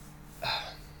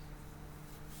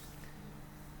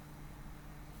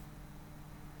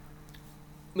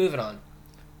moving on,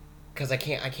 because I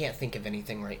can't think of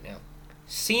anything right now.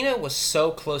 Cena was so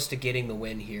close to getting the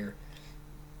win here.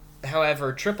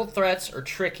 However, triple threats are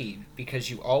tricky because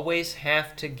you always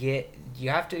have to be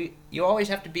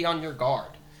on your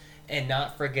guard and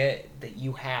not forget that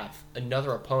you have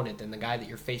another opponent than the guy that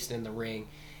you're facing in the ring.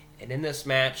 And in this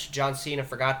match, John Cena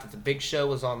forgot that the Big Show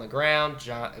was on the ground.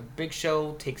 Big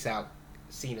Show takes out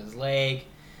Cena's leg.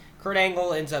 Kurt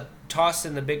Angle ends up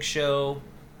tossing the Big Show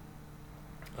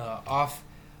off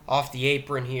the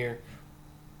apron here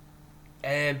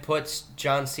and puts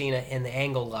John Cena in the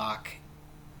angle lock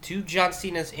to John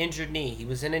Cena's injured knee. He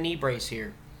was in a knee brace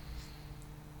here.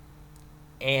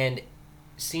 And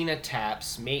Cena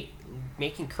taps,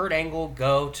 making Kurt Angle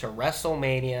go to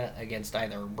WrestleMania against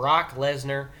either Brock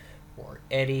Lesnar or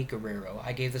Eddie Guerrero.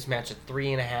 I gave this match a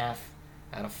 3.5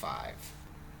 out of 5.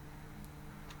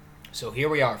 So here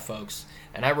we are, folks.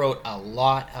 And I wrote a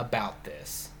lot about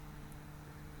this.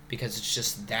 because it's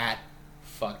just that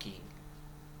fucking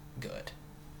good.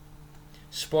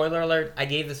 Spoiler alert, I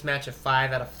gave this match a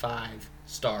 5 out of 5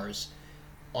 stars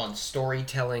on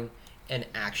storytelling and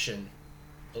action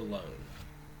alone.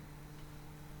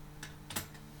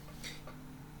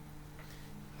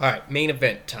 Alright, main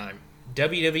event time.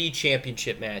 WWE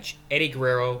Championship match. Eddie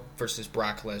Guerrero versus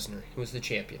Brock Lesnar, who was the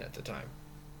champion at the time.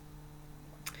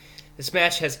 This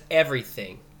match has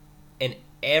everything and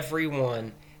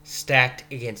everyone stacked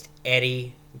against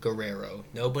Eddie Guerrero.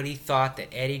 Nobody thought that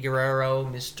Eddie Guerrero,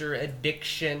 Mr.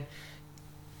 Addiction,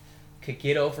 could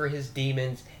get over his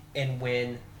demons and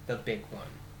win the big one.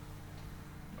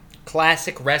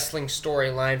 Classic wrestling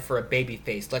storyline for a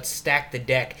babyface. Let's stack the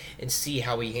deck and see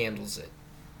how he handles it.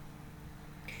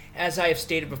 As I have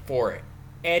stated before,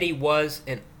 Eddie was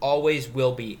and always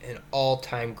will be an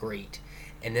all-time great,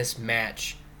 and this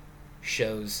match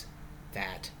shows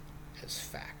that as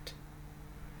fact.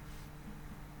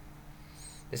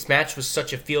 This match was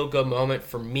such a feel-good moment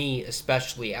for me,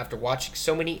 especially after watching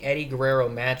so many Eddie Guerrero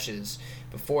matches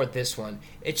before this one.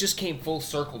 It just came full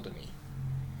circle to me.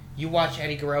 You watch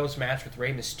Eddie Guerrero's match with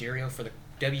Rey Mysterio for the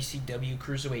WCW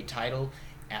Cruiserweight title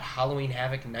at Halloween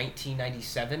Havoc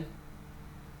 1997,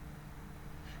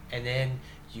 and then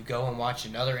you go and watch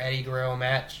another Eddie Guerrero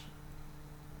match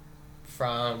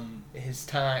from his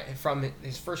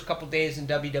first couple days in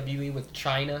WWE with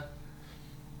China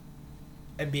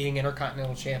and being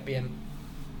Intercontinental Champion.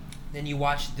 Then you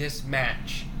watch this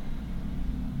match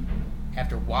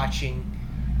after watching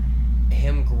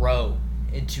him grow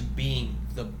into being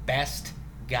the best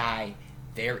guy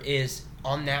there is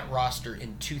on that roster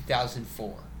in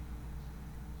 2004.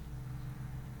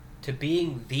 To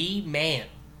being the man,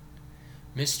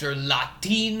 Mr.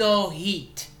 Latino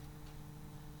Heat.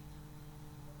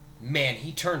 Man,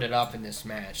 he turned it up in this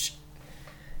match.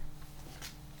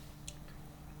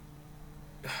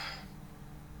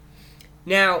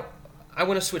 Now, I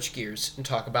want to switch gears and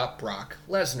talk about Brock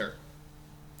Lesnar,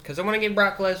 because I want to give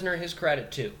Brock Lesnar his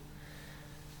credit too.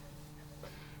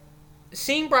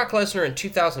 Seeing Brock Lesnar in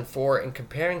 2004 and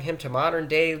comparing him to modern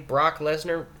day Brock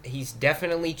Lesnar, he's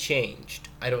definitely changed.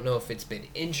 I don't know if it's been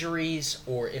injuries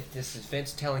or if this is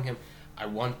Vince telling him,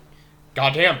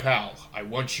 goddamn pal, I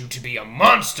want you to be a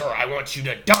monster. I want you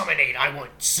to dominate. I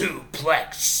want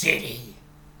Suplex City.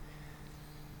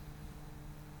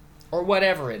 Or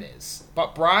whatever it is.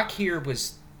 But Brock here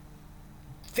was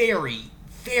very,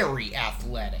 very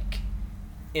athletic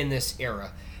in this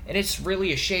era. And it's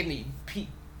really a shame that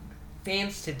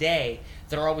fans today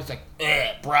that are always like,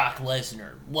 Brock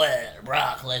Lesnar,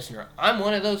 Brock Lesnar. I'm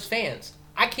one of those fans.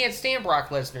 I can't stand Brock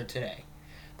Lesnar today.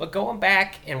 But going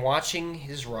back and watching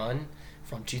his run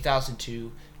from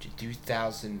 2002 to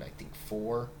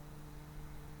 2004,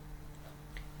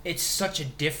 it's such a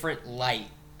different light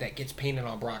that gets painted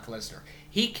on Brock Lesnar.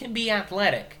 He can be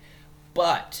athletic,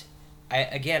 but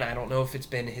I don't know if it's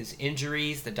been his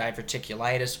injuries, the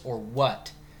diverticulitis, or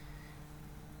what,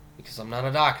 because I'm not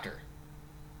a doctor.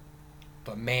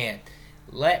 But man,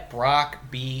 let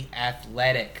Brock be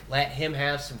athletic. Let him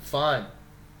have some fun.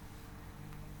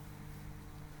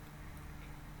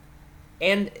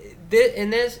 And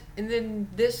in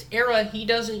this era, he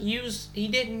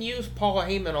didn't use Paul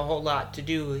Heyman a whole lot to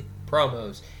do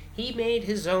promos. He made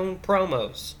his own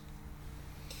promos.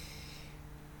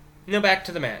 Now back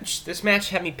to the match. This match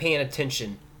had me paying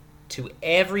attention to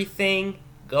everything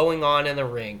going on in the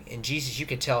ring. And Jesus, you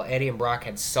could tell Eddie and Brock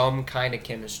had some kind of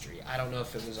chemistry. I don't know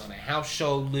if it was on a house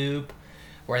show loop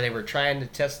where they were trying to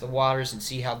test the waters and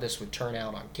see how this would turn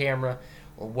out on camera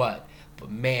or what. But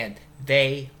man,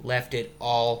 they left it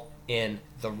all in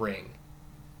the ring.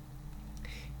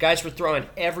 Guys were throwing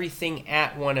everything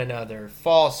at one another,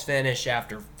 false finish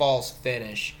after false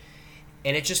finish,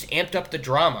 and it just amped up the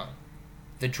drama.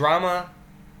 The drama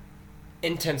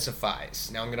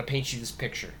intensifies. Now I'm going to paint you this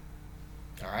picture.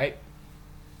 All right?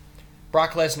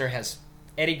 Brock Lesnar has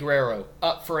Eddie Guerrero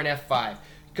up for an F5,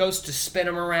 goes to spin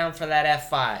him around for that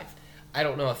F5. I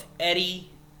don't know if Eddie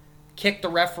kicked the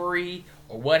referee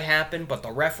or what happened, but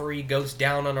the referee goes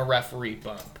down on a referee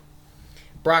bump.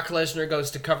 Brock Lesnar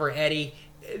goes to cover Eddie.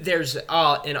 There's an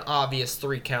obvious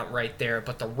 3 count right there,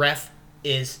 but the ref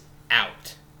is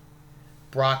out.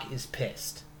 Brock is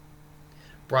pissed.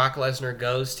 Brock Lesnar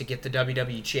goes to get the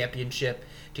WWE Championship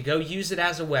to go use it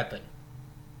as a weapon.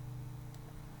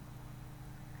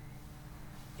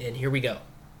 And here we go.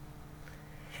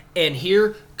 And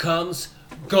here comes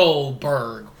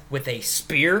Goldberg with a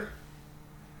spear.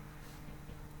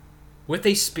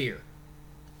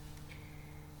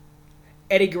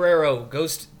 Eddie Guerrero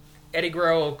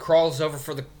crawls over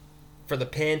for the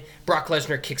pin. Brock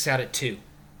Lesnar kicks out at 2.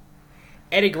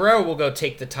 Eddie Guerrero will go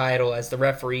take the title as the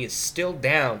referee is still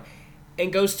down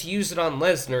and goes to use it on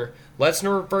Lesnar.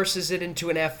 Lesnar reverses it into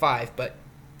an F5, but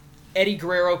Eddie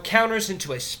Guerrero counters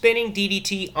into a spinning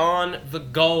DDT on the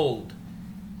gold.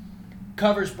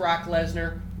 Covers Brock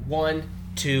Lesnar 1,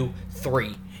 2,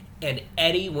 3. And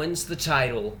Eddie wins the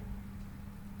title.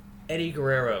 Eddie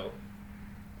Guerrero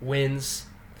wins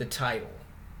the title.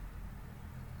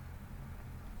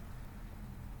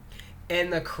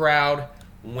 And the crowd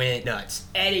went nuts.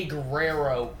 Eddie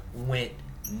Guerrero went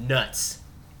nuts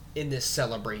in this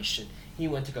celebration. He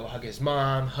went to go hug his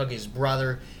mom, hug his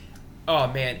brother. Oh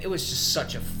man, it was just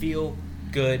such a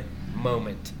feel-good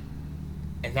moment.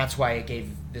 And that's why I gave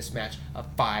this match a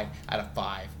 5 out of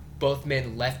 5. Both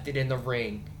men left it in the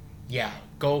ring. Yeah,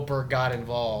 Goldberg got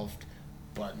involved.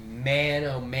 But man,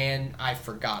 oh man, I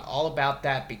forgot all about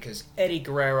that because Eddie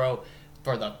Guerrero,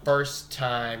 for the first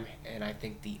time, and I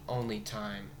think the only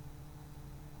time,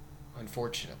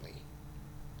 unfortunately,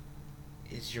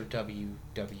 is your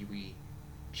WWE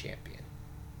champion.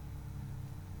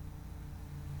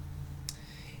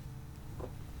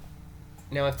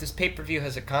 Now, if this pay-per-view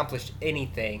has accomplished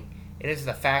anything, it is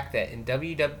the fact that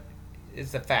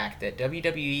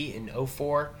WWE in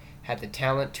 2004 had the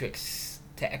talent to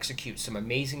execute some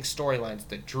amazing storylines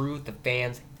that drew the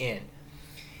fans in.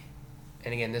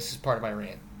 And again, this is part of my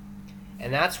rant.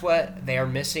 And that's what they are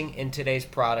missing in today's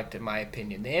product, in my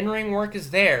opinion. The in-ring work is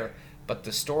there, but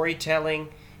the storytelling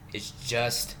is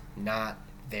just not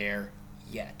there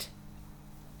yet.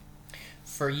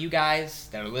 For you guys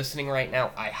that are listening right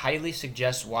now, I highly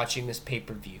suggest watching this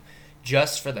pay-per-view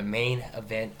just for the main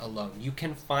event alone. You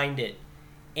can find it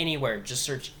anywhere. Just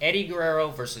search Eddie Guerrero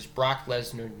versus Brock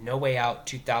Lesnar, No Way Out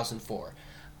 2004.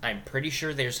 I'm pretty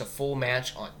sure there's a full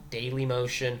match on Daily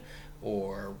Motion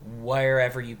or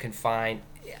wherever you can find.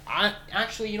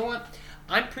 Actually, you know what?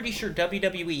 I'm pretty sure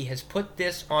WWE has put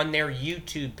this on their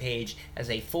YouTube page as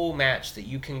a full match that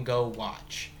you can go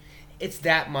watch. It's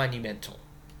that monumental.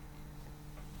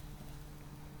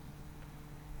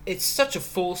 It's such a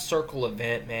full circle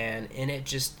event, man, and it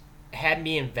just had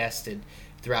me invested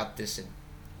throughout this.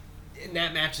 In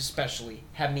that match especially,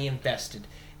 had me invested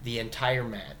the entire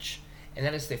match. And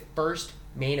that is the first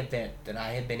main event that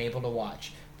I have been able to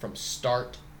watch from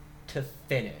start to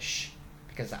finish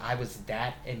because I was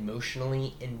that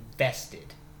emotionally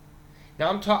invested.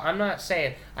 Now, I'm not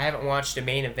saying I haven't watched a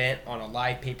main event on a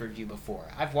live pay-per-view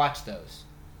before. I've watched those.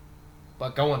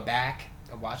 But going back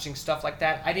and watching stuff like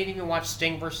that, I didn't even watch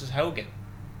Sting versus Hogan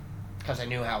because I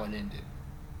knew how it ended.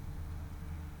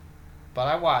 But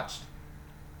I watched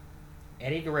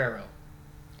Eddie Guerrero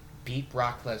beat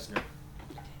Brock Lesnar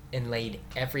and laid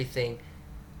everything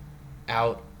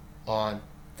out on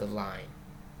the line.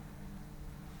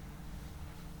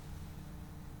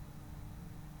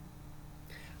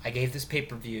 I gave this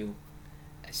pay-per-view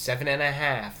a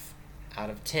 7.5 out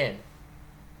of 10.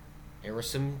 There were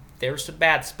some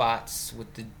bad spots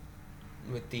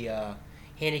with the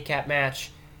handicap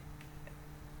match.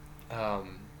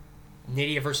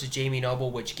 Nydia versus Jamie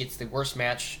Noble, which gets the worst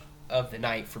match of the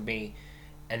night for me,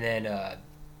 and then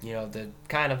the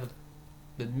kind of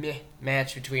the meh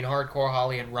match between Hardcore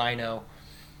Holly and Rhino.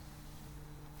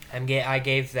 I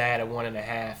gave that a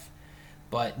 1.5.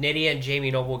 But Nydia and Jamie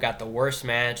Noble got the worst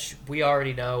match. We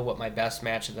already know what my best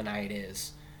match of the night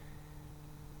is.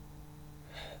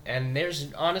 And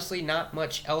there's honestly not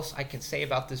much else I can say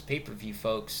about this pay-per-view,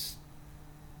 folks.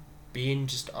 Being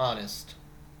just honest.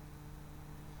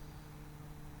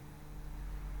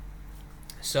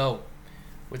 So,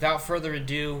 without further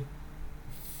ado,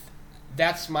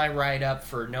 that's my write-up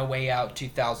for No Way Out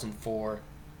 2004.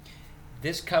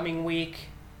 This coming week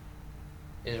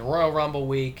is Royal Rumble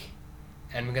week,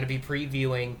 and I'm going to be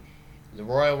previewing the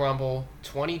Royal Rumble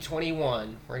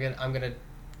 2021. I'm going to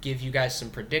give you guys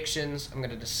some predictions. I'm going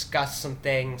to discuss some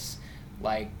things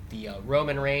like the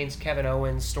Roman Reigns, Kevin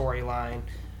Owens storyline,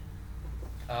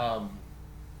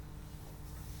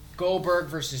 Goldberg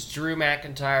versus Drew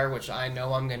McIntyre, which I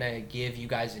know I'm going to give you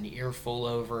guys an earful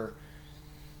over,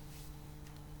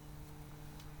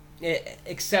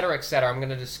 etc., etc. I'm going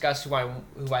to discuss who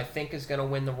I think is going to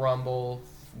win the Rumble,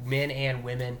 men and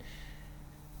women,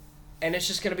 and it's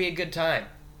just going to be a good time.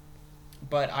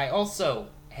 But I also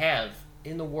have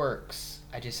in the works,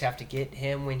 I just have to get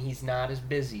him when he's not as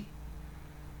busy,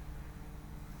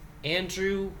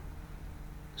 Andrew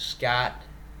Scott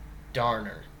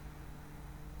Darner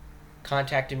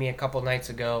contacted me a couple nights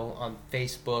ago on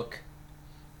Facebook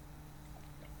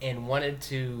and wanted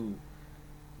to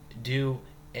do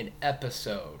an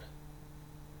episode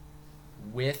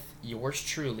with yours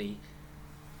truly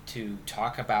to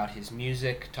talk about his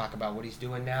music, talk about what he's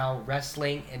doing now,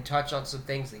 wrestling, and touch on some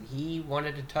things that he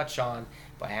wanted to touch on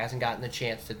but hasn't gotten the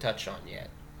chance to touch on yet.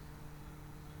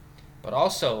 But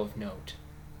also of note,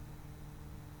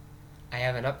 I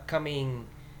have an upcoming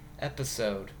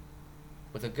episode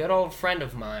with a good old friend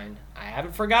of mine. I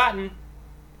haven't forgotten.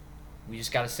 We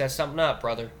just got to set something up,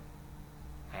 brother.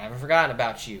 I haven't forgotten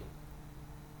about you.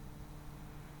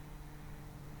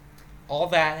 All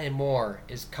that and more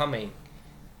is coming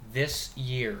this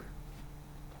year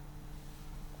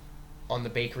on the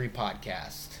Bakery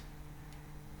Podcast.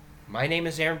 My name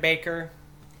is Aaron Baker,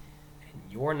 and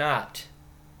you're not.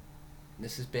 And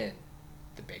this has been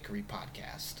the Bakery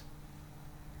Podcast.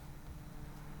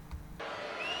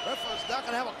 Referee's not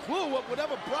going to have a clue what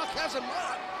whatever Brock has in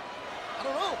mind. I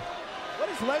don't know. What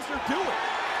is Lesnar doing?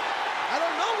 I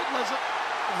don't know what Lesnar...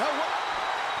 The hell, what?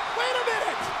 Wait a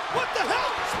minute! What the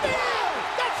hell? Spear!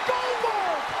 That's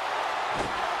Goldberg!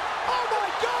 Oh my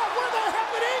God, where the hell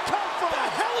did he come from? What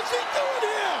the hell is he doing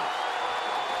here?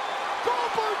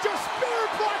 Goldberg just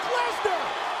speared Brock Lesnar!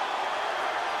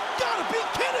 Gotta be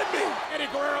kidding me!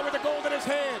 Eddie Guerrero with the gold in his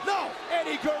hand. No!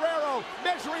 Eddie Guerrero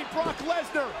measuring Brock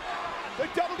Lesnar. The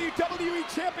WWE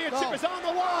Championship is on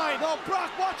the line. No,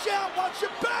 Brock, watch out! Watch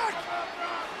your back!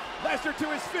 Lesnar to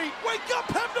his feet. Wake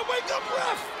up, have to wake up,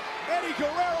 ref! Eddie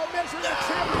Guerrero measuring the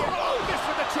champion. Oh, this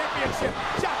for the championship.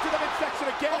 Shot to the midsection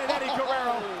again, and Eddie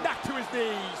Guerrero knocked to his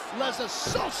knees. Lesnar's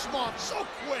so smart, so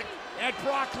quick. And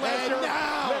Brock Lesnar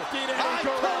lifting Eddie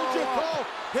Guerrero. I told you, Cole.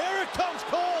 Here it comes,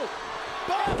 Cole.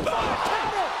 Counter!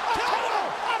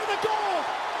 Out of the goal!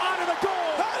 Out of the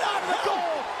goal! Out of the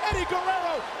goal! Eddie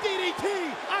Guerrero,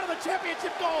 DDT, out of the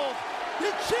championship goal. He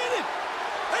cheated.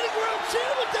 Eddie Guerrero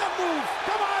cheated with that move.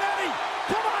 Come on, Eddie.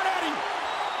 Come on, Eddie.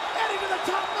 Eddie to the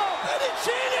top rope. Eddie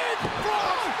cheated.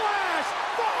 Frog splash.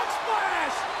 Frog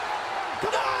splash.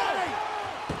 Come on, Eddie.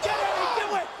 Get Eddie, do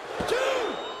it.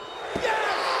 Two. Yes.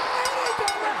 Eddie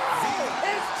Guerrero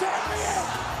is champion.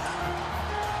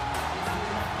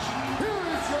 Here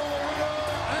is your winner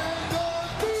and the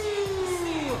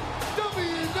new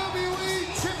WWE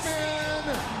Champion,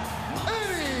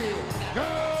 Eddie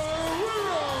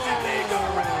Guerrero. Eddie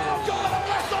Guerrero going to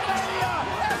WrestleMania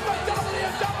as the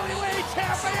WWE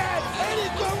champion.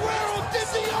 Eddie Guerrero did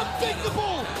the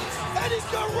unthinkable. Eddie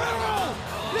Guerrero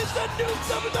is the new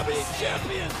WWE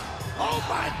Champion. Oh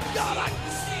my God!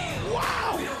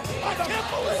 Wow! I can't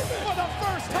believe it. For the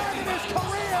first time in his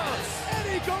career,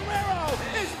 Eddie Guerrero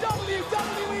is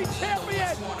WWE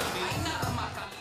champion.